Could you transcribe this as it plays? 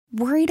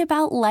Worried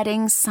about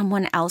letting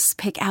someone else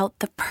pick out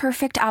the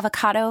perfect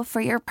avocado for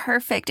your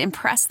perfect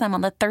impress them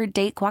on the third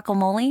date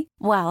guacamole?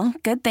 Well,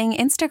 good thing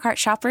Instacart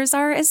shoppers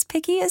are as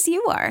picky as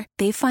you are.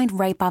 They find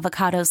ripe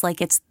avocados like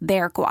it's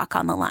their guac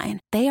on the line.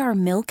 They are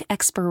milk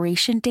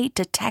expiration date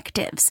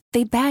detectives.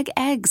 They bag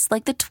eggs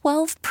like the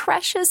 12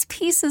 precious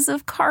pieces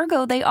of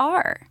cargo they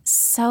are.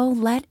 So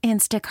let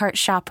Instacart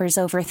shoppers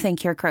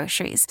overthink your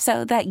groceries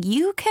so that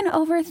you can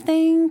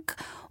overthink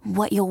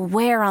what you'll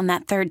wear on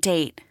that third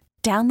date.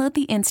 Download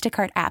the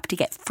Instacart app to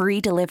get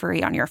free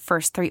delivery on your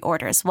first 3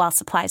 orders while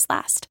supplies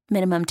last.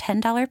 Minimum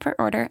 $10 per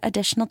order.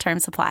 Additional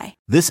terms apply.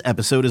 This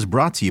episode is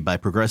brought to you by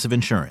Progressive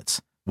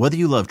Insurance. Whether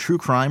you love true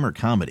crime or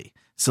comedy,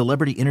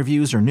 celebrity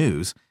interviews or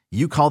news,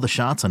 you call the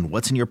shots on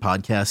what's in your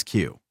podcast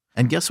queue.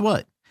 And guess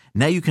what?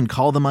 Now you can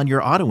call them on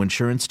your auto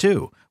insurance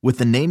too with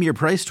the Name Your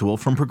Price tool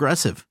from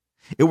Progressive.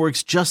 It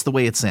works just the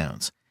way it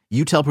sounds.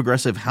 You tell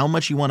Progressive how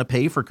much you want to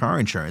pay for car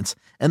insurance,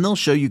 and they'll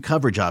show you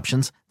coverage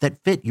options that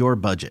fit your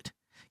budget.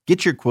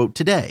 Get your quote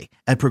today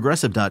at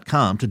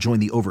Progressive.com to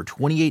join the over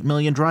 28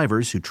 million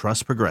drivers who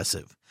trust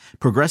Progressive.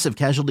 Progressive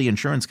Casualty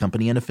Insurance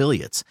Company and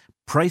Affiliates.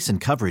 Price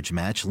and coverage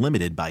match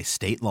limited by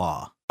state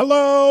law.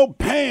 Hello,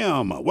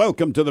 Pam.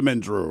 Welcome to the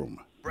men's room.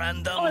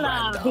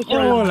 Hola.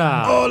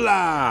 Hola.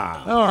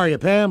 Hola. How are you,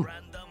 Pam?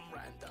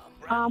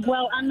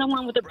 Well, I'm the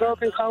one with the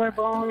broken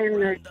collarbone and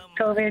the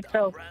COVID,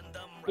 so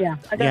yeah.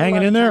 I got You a hanging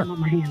lot in of there? time on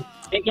my hands.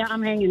 Yeah,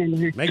 I'm hanging in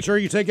there. Make sure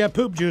you take that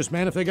poop juice,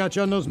 man, if they got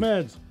you on those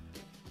meds.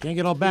 Can't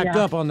get all backed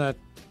Yeah. up on that.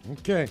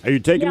 Okay. Are you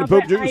taking Yeah, the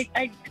poop but juice?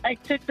 I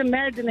took the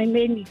meds and they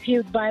made me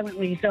puke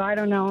violently, so I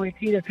don't know. It's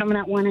either coming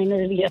out one end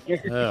or the other.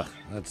 Ugh,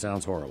 that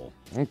sounds horrible.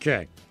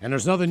 Okay. And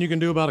there's nothing you can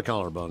do about a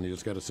collarbone. You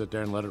just got to sit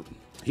there and let it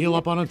heal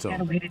up on its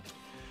own.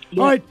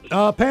 All right,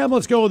 Pam,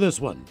 let's go with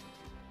this one.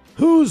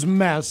 Whose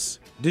mess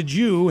did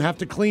you have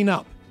to clean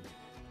up?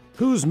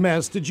 Whose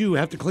mess did you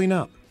have to clean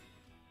up?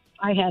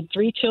 I had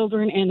 3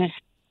 children and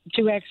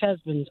 2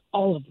 ex-husbands,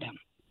 all of them.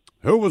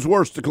 Who was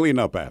worse to clean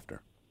up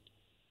after?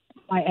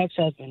 My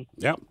ex-husband.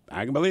 Yep,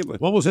 I can believe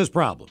it. What was his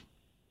problem?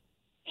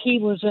 He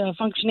was a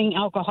functioning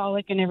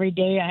alcoholic, and every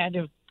day I had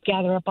to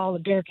gather up all the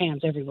beer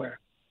cans everywhere.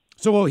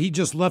 So he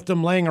just left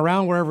him laying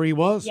around wherever he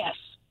was? Yes,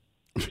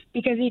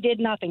 because he did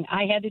nothing.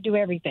 I had to do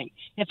everything.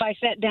 If I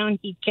sat down,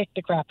 he'd kick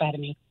the crap out of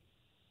me.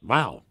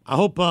 Wow. I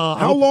hope.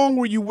 How long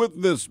were you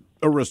with this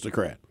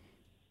aristocrat?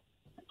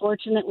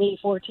 Fortunately,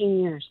 14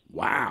 years.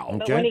 Wow.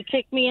 But Okay. when he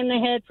kicked me in the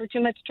head for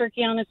too much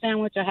turkey on a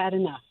sandwich, I had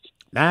enough.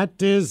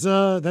 That is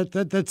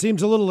that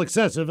seems a little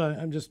excessive.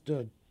 I'm just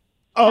A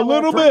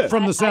little bit.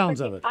 from the sounds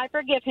of it. I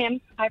forgive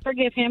him.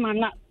 I'm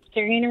not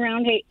carrying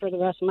around hate for the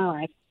rest of my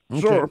life.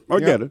 Sure, I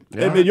get it.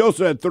 Yeah. And then you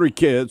also had 3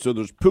 kids, so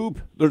there's poop,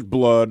 there's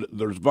blood,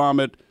 there's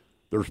vomit,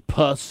 there's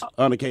pus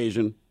on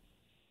occasion.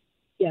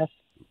 Yes.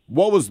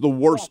 What was the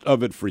worst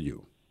of it for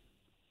you?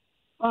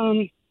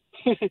 Having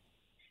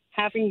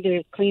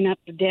to clean up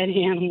the dead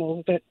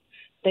animals that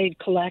they'd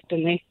collect,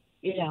 and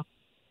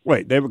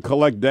Wait, they would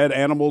collect dead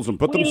animals and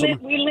put them somewhere?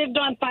 We lived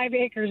on 5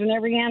 acres, and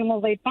every animal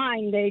they'd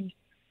find, they'd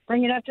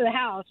bring it up to the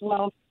house.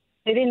 Well,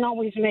 they didn't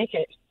always make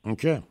it.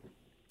 Okay.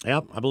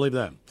 Yep, I believe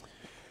that.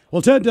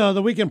 Well, Ted,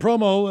 the weekend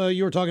promo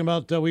you were talking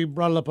about, we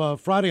brought it up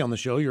Friday on the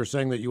show. You were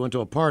saying that you went to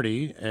a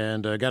party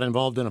and got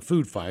involved in a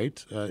food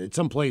fight at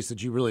some place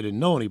that you really didn't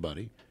know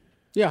anybody.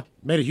 Yeah.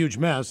 Made a huge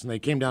mess, and they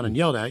came down and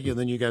yelled at you, and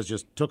then you guys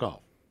just took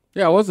off.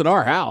 Yeah, it wasn't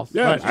our house.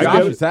 Yeah, It's I get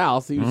Josh's it.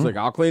 house. He was like,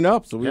 I'll clean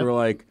up. So we Yep. were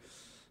like,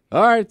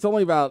 all right, it's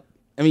only about,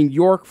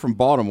 York from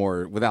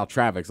Baltimore without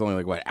traffic is only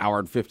like, what, hour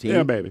and 15?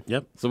 Yeah, baby.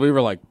 Yep. So we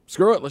were like,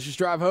 screw it, let's just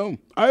drive home.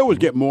 I always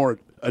get more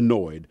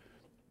annoyed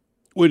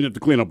when you have to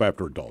clean up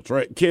after adults,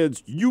 right?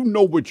 Kids, you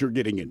know what you're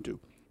getting into.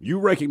 You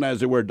recognize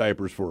they wear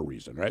diapers for a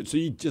reason, right? So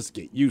you just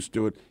get used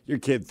to it. Your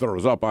kid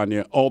throws up on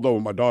you, although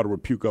my daughter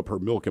would puke up her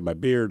milk in my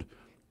beard.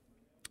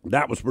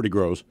 That was pretty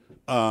gross.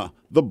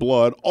 The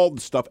blood, all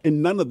the stuff,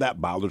 and none of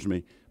that bothers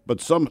me. But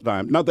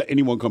sometimes, not that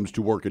anyone comes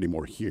to work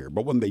anymore here,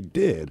 but when they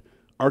did,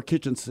 our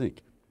kitchen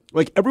sink.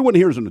 Like, everyone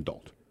here is an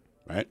adult,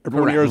 right?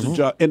 Everyone here is a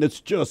job, and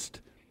it's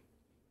just,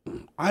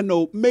 I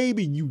know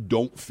maybe you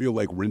don't feel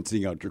like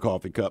rinsing out your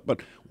coffee cup, but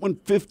when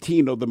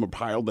 15 of them are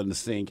piled in the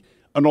sink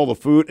and all the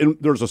food, and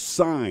there's a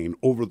sign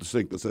over the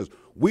sink that says,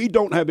 we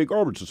don't have a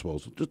garbage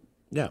disposal. Just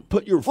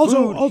put your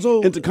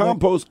food into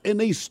compost, and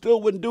they still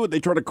wouldn't do it.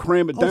 They try to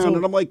cram it down,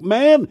 and I'm like,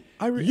 man,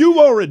 you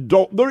are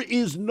adult. There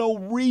is no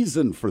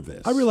reason for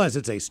this. I realize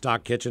it's a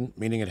stock kitchen,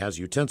 meaning it has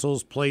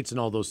utensils, plates, and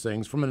all those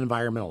things from an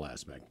environmental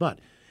aspect. But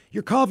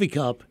your coffee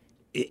cup,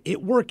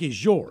 work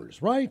is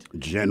yours, right?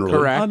 Generally.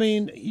 Correct. I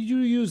mean, you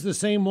use the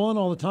same one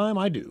all the time.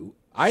 I do.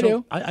 I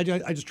do. I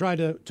just try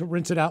to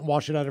rinse it out and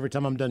wash it out every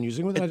time I'm done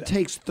using it. It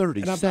takes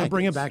 30 and I seconds.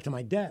 bring it back to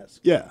my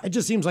desk. Yeah. It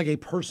just seems like a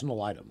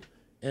personal item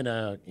in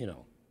a, in a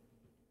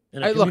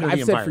Look, community I've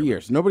said for environment.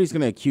 years, nobody's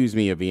going to accuse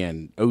me of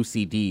being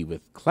OCD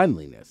with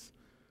cleanliness.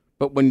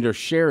 But when there's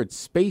shared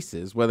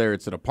spaces, whether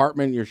it's an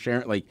apartment you're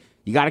sharing, like,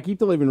 you got to keep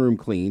the living room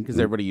clean because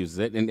everybody uses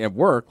it. And at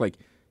work, like,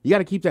 You got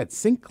to keep that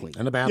sink clean.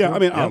 And the bathroom. Yeah, I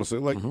mean, honestly,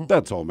 like,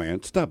 that's all,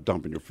 man. Stop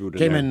dumping your food in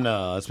Came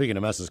there. in, speaking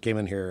of messes, came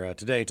in here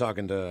today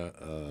talking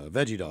to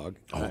Veggie Dog.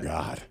 Oh,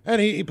 God.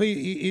 And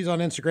he's on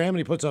Instagram, and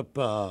he puts up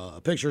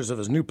pictures of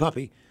his new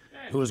puppy,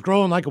 who is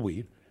growing like a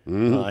weed.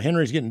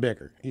 Henry's getting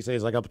bigger. He says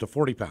he's like up to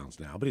 40 pounds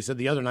now. But he said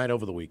the other night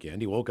over the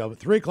weekend, he woke up at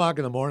 3 o'clock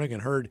in the morning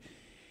and heard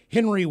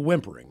Henry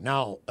whimpering.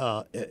 Now,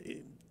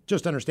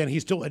 just understand,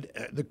 he's still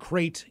at the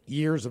crate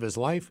years of his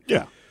life.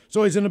 Yeah.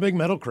 So he's in a big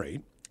metal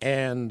crate.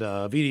 And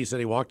VD said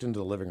he walked into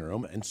the living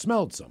room and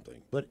smelled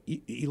something. But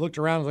he looked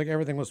around and was like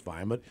everything was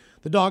fine. But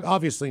the dog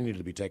obviously needed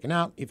to be taken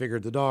out. He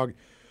figured the dog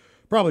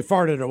probably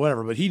farted or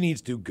whatever, but he needs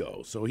to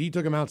go. So he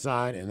took him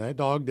outside, and that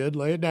dog did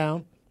lay it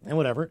down and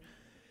whatever.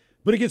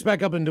 But he gets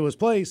back up into his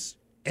place,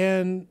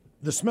 and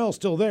the smell's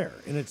still there,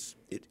 and it's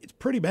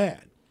pretty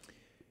bad.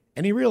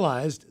 And he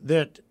realized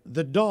that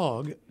the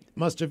dog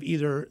must have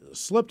either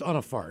slipped on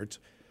a fart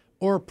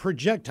or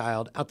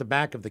projectiled out the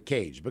back of the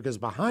cage, because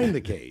behind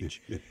the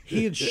cage,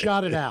 he had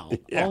shot it out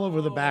all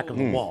over the back of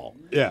the wall.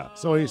 Yeah.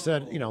 So he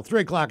said,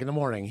 3 o'clock in the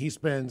morning, he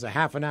spends a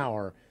half an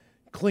hour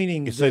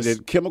cleaning He said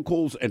it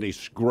chemicals and a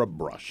scrub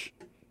brush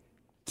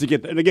to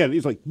get. And again,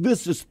 he's like,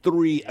 "This is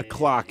 3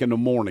 o'clock in the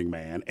morning,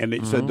 man." And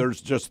it said there's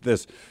just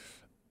this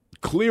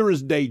clear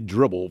as day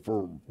dribble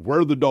for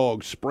where the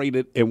dog sprayed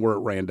it and where it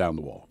ran down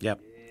the wall. Yep.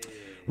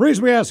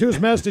 Reason we asked, whose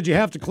mess did you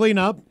have to clean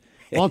up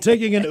while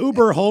taking an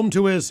Uber home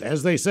to his,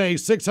 as they say,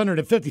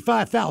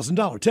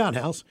 $655,000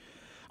 townhouse?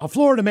 A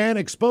Florida man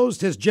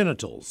exposed his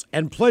genitals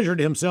and pleasured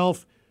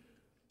himself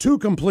to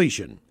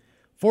completion,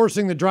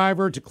 forcing the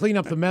driver to clean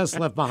up the mess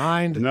left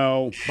behind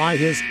by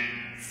his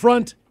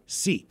front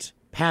seat,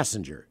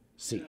 passenger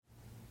seat.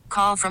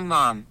 Call from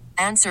mom.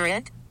 Answer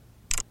it.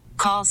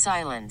 Call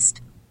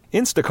silenced.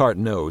 Instacart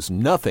knows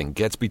nothing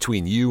gets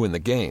between you and the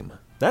game.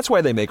 That's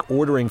why they make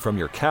ordering from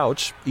your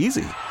couch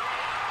easy.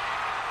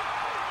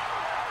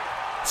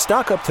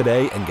 Stock up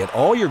today and get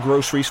all your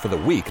groceries for the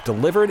week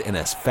delivered in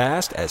as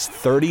fast as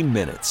 30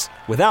 minutes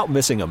without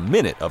missing a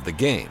minute of the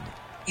game.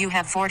 You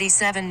have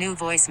 47 new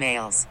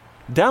voicemails.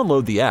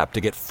 Download the app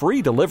to get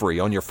free delivery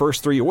on your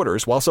first 3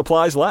 orders while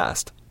supplies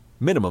last.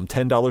 Minimum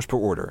 $10 per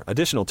order.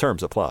 Additional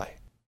terms apply.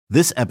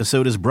 This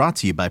episode is brought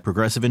to you by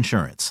Progressive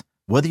Insurance.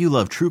 Whether you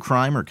love true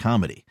crime or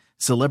comedy,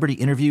 celebrity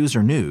interviews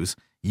or news,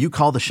 you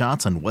call the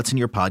shots on what's in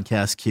your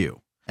podcast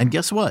queue. And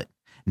guess what?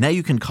 Now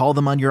you can call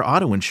them on your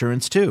auto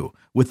insurance too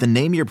with the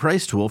Name Your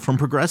Price tool from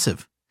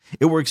Progressive.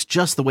 It works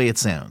just the way it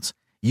sounds.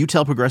 You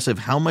tell Progressive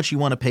how much you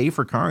want to pay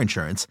for car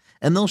insurance,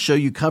 and they'll show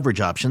you coverage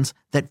options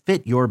that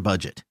fit your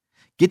budget.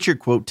 Get your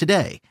quote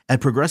today at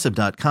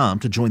Progressive.com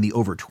to join the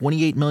over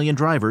 28 million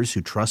drivers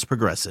who trust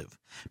Progressive.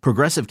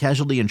 Progressive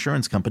Casualty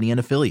Insurance Company and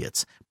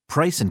Affiliates.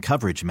 Price and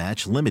coverage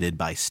match limited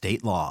by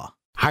state law.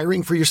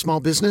 Hiring for your small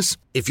business?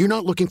 If you're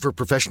not looking for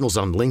professionals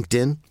on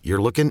LinkedIn,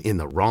 you're looking in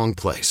the wrong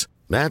place.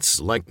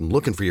 That's like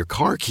looking for your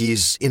car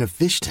keys in a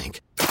fish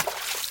tank.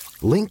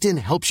 LinkedIn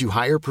helps you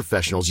hire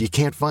professionals you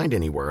can't find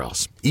anywhere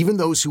else, even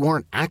those who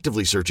aren't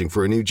actively searching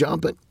for a new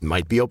job but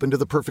might be open to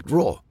the perfect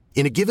role.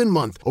 In a given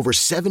month, over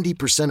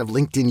 70% of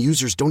LinkedIn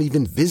users don't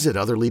even visit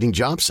other leading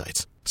job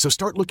sites. So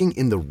start looking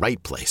in the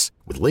right place.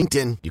 With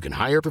LinkedIn, you can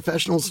hire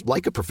professionals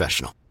like a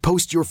professional.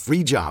 Post your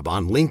free job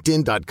on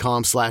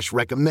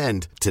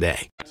linkedin.com/recommend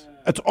today.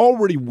 That's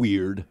already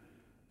weird.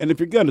 And if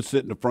you're going to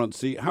sit in the front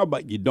seat, how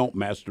about you don't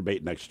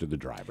masturbate next to the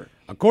driver?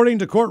 According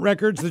to court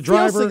records, the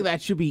driver... Feels like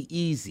that should be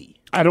easy.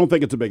 I don't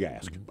think it's a big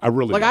ask. I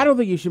really don't. I don't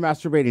think you should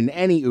masturbate in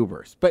any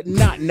Ubers, but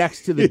not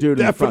next to the dude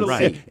in the front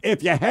seat.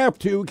 If you have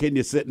to, can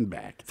you sit in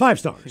back? 5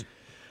 stars.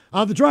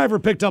 The driver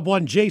picked up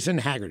one Jason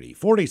Haggerty,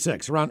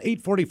 46, around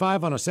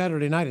 8:45 on a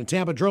Saturday night in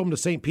Tampa, drove him to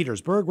St.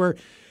 Petersburg, where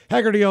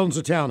Haggerty owns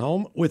a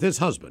townhome with his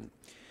husband.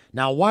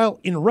 Now, while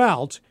en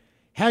route,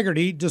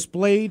 Haggerty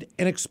displayed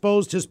and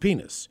exposed his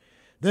penis,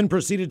 then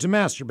proceeded to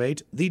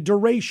masturbate the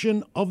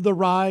duration of the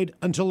ride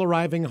until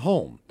arriving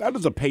home. That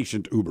is a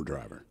patient Uber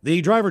driver.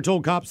 The driver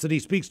told cops that he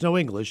speaks no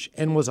English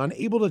and was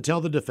unable to tell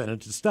the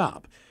defendant to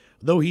stop,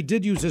 though he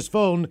did use his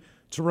phone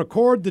to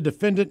record the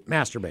defendant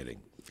masturbating.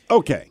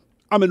 Okay,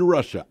 I'm in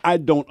Russia. I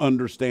don't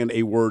understand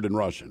a word in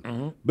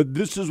Russian, but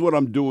this is what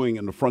I'm doing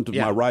in the front of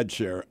my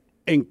rideshare.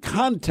 In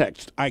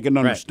context, I can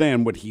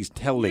understand what he's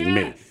telling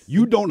me.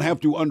 You don't have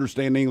to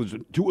understand English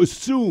to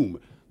assume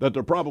that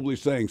they're probably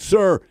saying,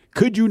 "Sir,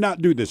 could you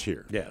not do this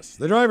here?" Yes.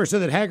 The driver said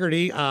that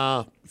Haggerty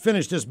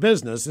finished his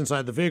business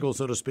inside the vehicle,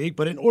 so to speak,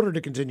 but in order to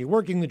continue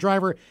working, the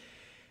driver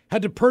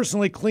had to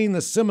personally clean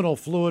the seminal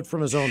fluid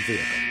from his own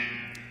vehicle.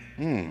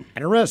 An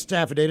arrest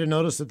affidavit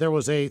noticed that there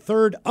was a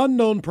third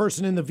unknown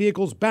person in the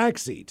vehicle's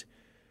backseat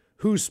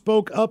who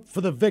spoke up for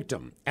the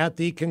victim at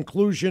the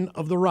conclusion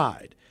of the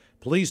ride.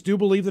 Police do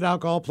believe that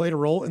alcohol played a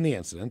role in the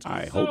incident.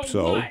 I hope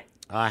so.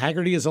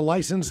 Haggerty is a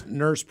licensed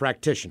nurse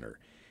practitioner,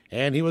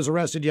 and he was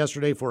arrested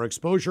yesterday for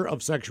exposure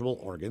of sexual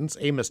organs,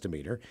 a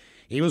misdemeanor.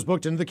 He was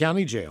booked into the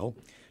county jail.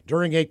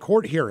 During a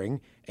court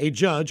hearing, a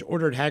judge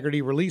ordered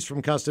Haggerty released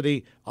from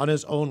custody on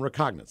his own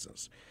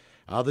recognizance.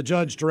 The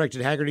judge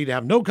directed Haggerty to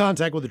have no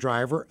contact with the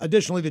driver.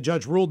 Additionally, the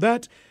judge ruled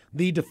that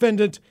the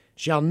defendant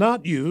shall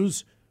not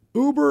use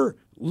Uber,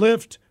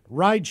 Lyft,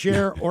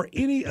 rideshare, or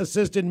any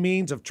assisted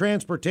means of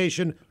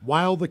transportation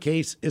while the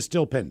case is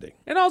still pending.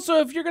 And also,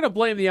 if you're going to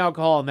blame the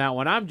alcohol on that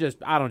one, I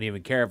don't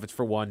even care if it's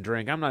for one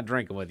drink. I'm not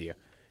drinking with you.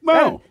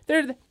 No.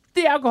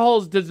 The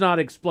alcohol does not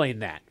explain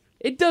that.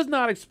 It does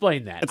not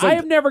explain that. I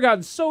have never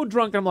gotten so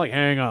drunk that I'm like,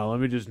 hang on,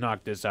 let me just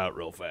knock this out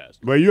real fast.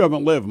 Well, you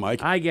haven't lived,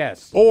 Mike. I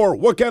guess. Or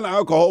what kind of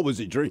alcohol was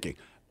he drinking?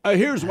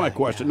 Here's my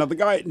question. Now, the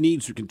guy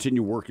needs to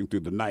continue working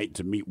through the night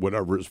to meet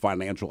whatever his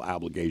financial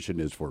obligation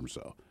is for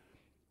himself.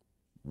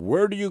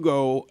 Where do you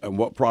go and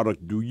what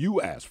product do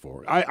you ask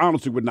for? I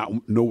honestly would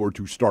not know where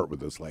to start with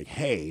this. Like,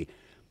 hey,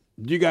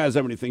 do you guys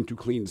have anything to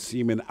clean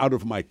semen out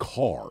of my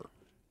car?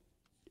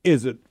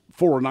 Is it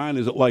 409?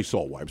 Is it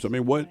Lysol wipes? I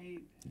mean, what?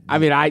 I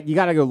mean, you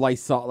got to go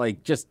Lysol,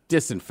 like just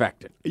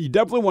disinfectant. You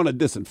definitely want to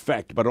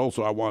disinfect, but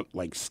also I want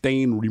like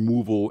stain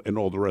removal and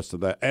all the rest of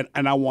that.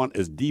 And I want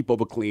as deep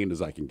of a clean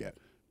as I can get.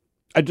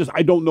 I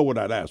don't know what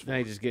I'd ask for. Now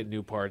you just get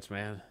new parts,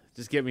 man.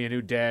 Just get me a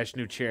new dash,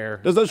 new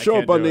chair. Does that show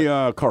up on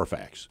the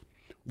Carfax?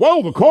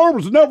 Well, the car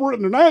was never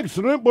in an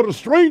accident, but a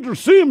stranger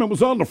seaman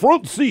was on the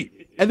front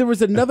seat. And there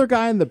was another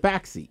guy in the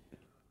back seat.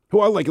 Who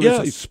I like,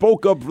 he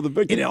spoke up for the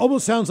victim. It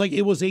almost sounds like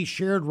it was a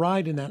shared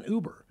ride in that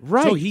Uber.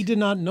 Right. So he did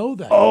not know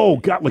that. Oh,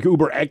 got like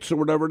Uber X or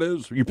whatever it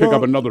is? You pick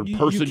up another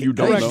person you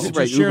don't know?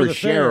 Right, Uber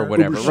Share or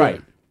whatever,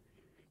 right.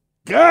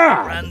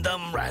 God!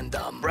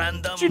 Random.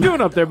 What you doing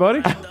up there,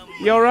 buddy?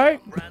 You all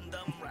right?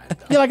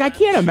 Yeah, like I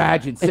can't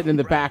imagine sitting in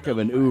the back of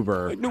an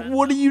Uber.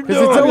 What are you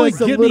doing? It's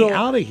always like, get me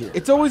out of here.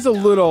 It's always a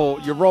little,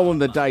 you're rolling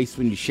the dice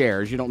when you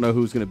share. You don't know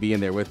who's going to be in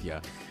there with you.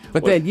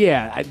 But then,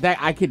 yeah,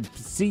 I could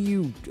see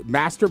you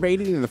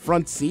masturbating in the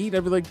front seat.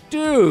 I'd be like,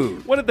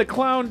 dude. What did the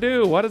clown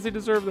do? Why does he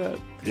deserve that?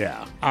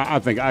 Yeah, I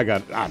think I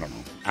don't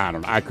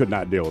know. I could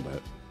not deal with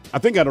that. I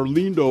think I'd have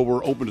leaned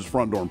over, opened his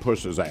front door, and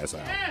pushed his ass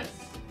out. Yes.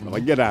 I'm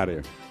like, get out of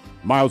here.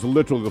 Miles,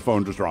 literally, the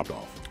phone just dropped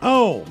off.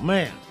 Oh,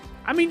 man.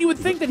 I mean, you would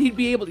think that he'd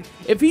be able to,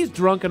 if he's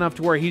drunk enough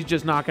to where he's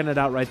just knocking it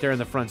out right there in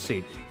the front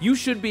seat, you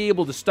should be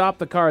able to stop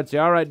the car and say,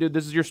 all right, dude,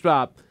 this is your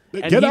stop.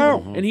 Get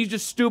out. And he's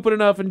just stupid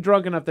enough and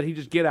drunk enough that he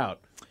just get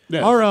out.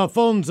 Yes. Our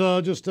phones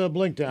just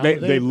blinked out.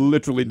 They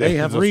literally They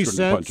have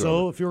reset,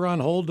 so if you're on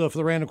hold for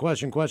the random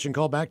question,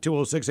 call back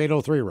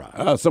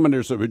 206-803-ROD. Someone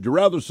there said, would you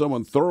rather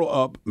someone throw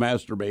up,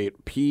 masturbate,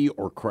 pee,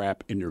 or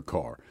crap in your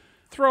car?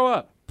 Throw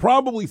up.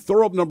 Probably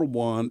throw up number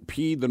one,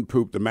 pee, then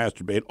poop, then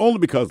masturbate, only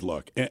because,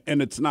 look,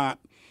 and it's not.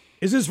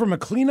 Is this from a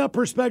cleanup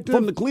perspective?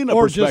 From the cleanup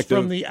or perspective. Or just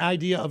from the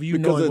idea of you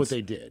knowing what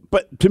they did?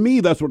 But to me,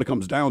 that's what it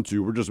comes down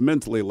to. We're just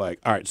mentally like,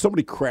 all right,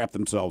 somebody crapped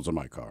themselves in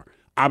my car.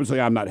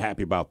 Obviously, I'm not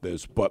happy about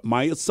this, but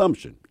my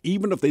assumption,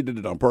 even if they did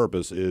it on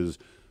purpose, is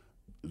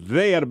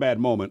they had a bad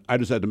moment. I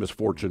just had the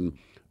misfortune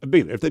of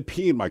being there. If they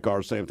pee in my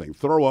car, same thing.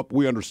 Throw up,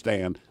 we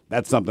understand.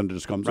 That's something that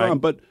just comes on.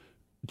 But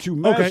to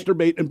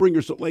masturbate and bring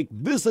yourself, like,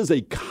 this is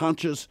a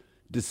conscious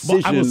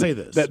decision I will say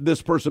this. That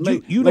this person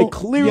made. You like,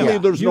 clearly,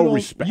 there's no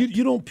respect.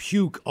 You don't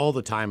puke all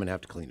the time and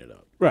have to clean it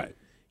up. Right.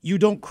 You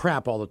don't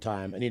crap all the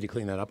time and need to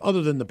clean that up,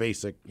 other than the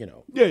basic,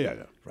 Yeah.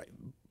 Right.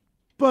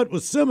 But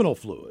with seminal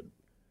fluid,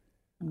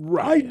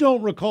 I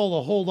don't recall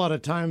a whole lot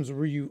of times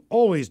where you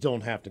always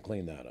don't have to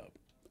clean that up.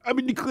 I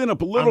mean, you clean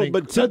up a little,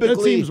 but typically.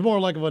 That seems more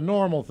like of a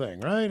normal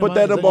thing, right? But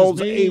that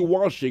involves a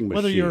washing machine.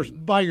 Whether you're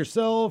by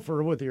yourself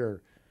or with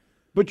your.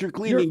 But you're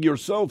cleaning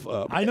yourself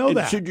up. I know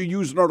that. Should you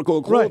use an article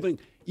of clothing,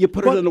 you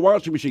put it in the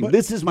washing machine.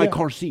 This is my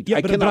car seat. Yeah,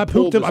 I but cannot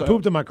I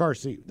pooped in my car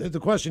seat.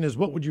 The question is,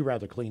 what would you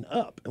rather clean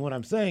up? And what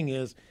I'm saying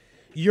is,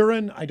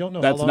 urine, I don't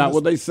know That's how long not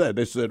what they said.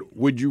 They said,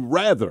 would you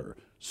rather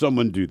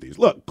someone do these?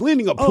 Look,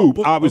 cleaning up poop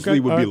obviously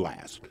would be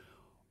last.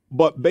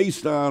 But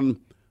based on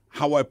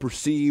how I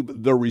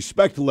perceive the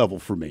respect level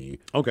for me,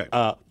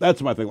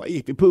 that's my thing. Like,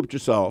 if you pooped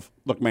yourself,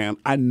 look, man,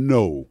 I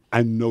know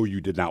you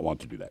did not want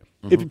to do that.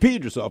 If you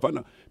peed yourself, I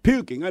know.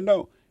 Puking, I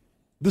know.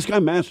 This guy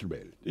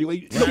masturbated.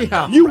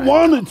 You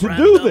wanted to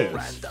do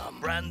this,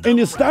 and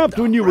you stopped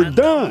when you were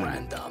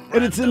done,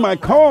 and it's in my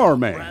car,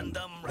 man.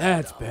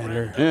 That's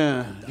better.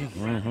 Yeah.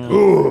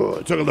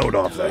 Ooh, took a load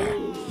off there.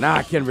 Now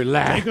I can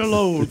relax. Take a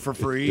load for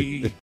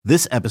free.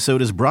 This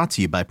episode is brought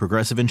to you by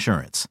Progressive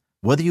Insurance.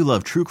 Whether you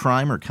love true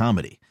crime or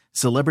comedy,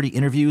 celebrity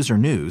interviews or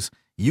news,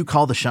 you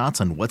call the shots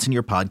on what's in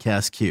your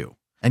podcast queue.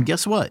 And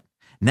guess what?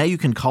 Now you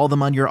can call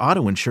them on your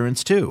auto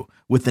insurance too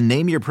with the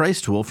Name Your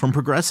Price tool from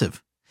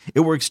Progressive.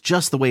 It works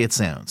just the way it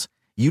sounds.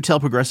 You tell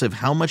Progressive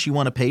how much you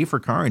want to pay for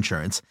car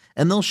insurance,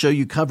 and they'll show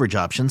you coverage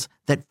options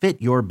that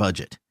fit your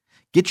budget.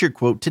 Get your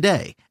quote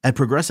today at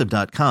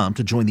Progressive.com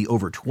to join the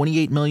over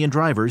 28 million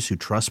drivers who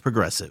trust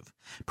Progressive.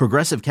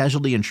 Progressive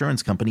Casualty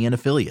Insurance Company and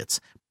Affiliates.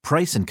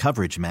 Price and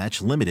coverage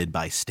match limited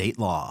by state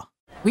law.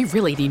 We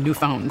really need new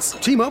phones.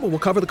 T-Mobile will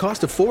cover the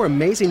cost of 4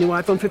 amazing new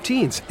iPhone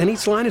 15s, and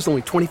each line is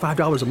only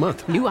 $25 a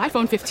month. New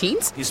iPhone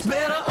 15s? It's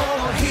better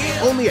over here.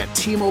 Only at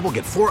T-Mobile,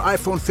 get 4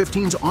 iPhone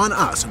 15s on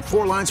us and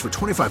 4 lines for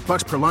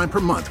 $25 per line per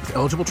month with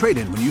eligible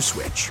trade-in when you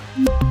switch.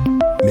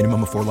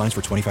 Minimum of 4 lines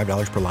for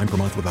 $25 per line per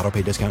month with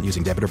autopay discount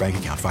using debit or bank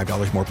account.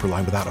 $5 more per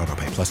line without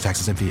autopay, plus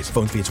taxes and fees.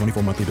 Phone fee at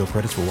 24 monthly bill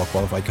credits for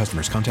well-qualified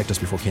customers. Contact us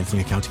before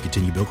canceling account to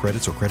continue bill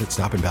credits or credit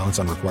stop and balance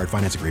on required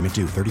finance agreement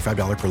due.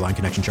 $35 per line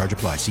connection charge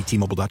applies. See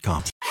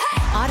T-Mobile.com.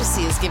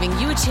 Odyssey is giving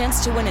you a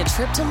chance to win a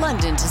trip to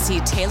London to see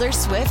Taylor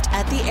Swift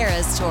at the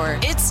Eras Tour.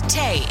 It's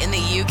Tay in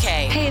the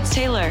UK. Hey, it's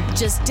Taylor.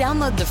 Just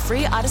download the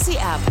free Odyssey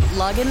app,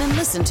 log in and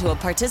listen to a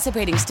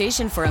participating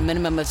station for a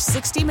minimum of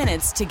 60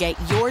 minutes to get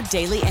your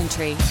daily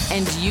entry.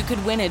 And you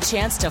could win a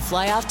chance to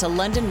fly off to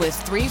London with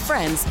 3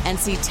 friends and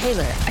see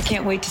Taylor. I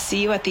can't wait to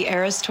see you at the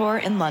Eras Tour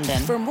in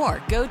London. For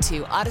more, go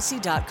to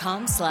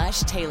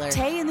odyssey.com/Taylor.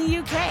 Tay in the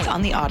UK. It's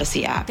on the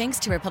Odyssey app. Thanks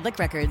to Republic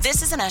Records.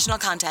 This is a national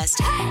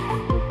contest.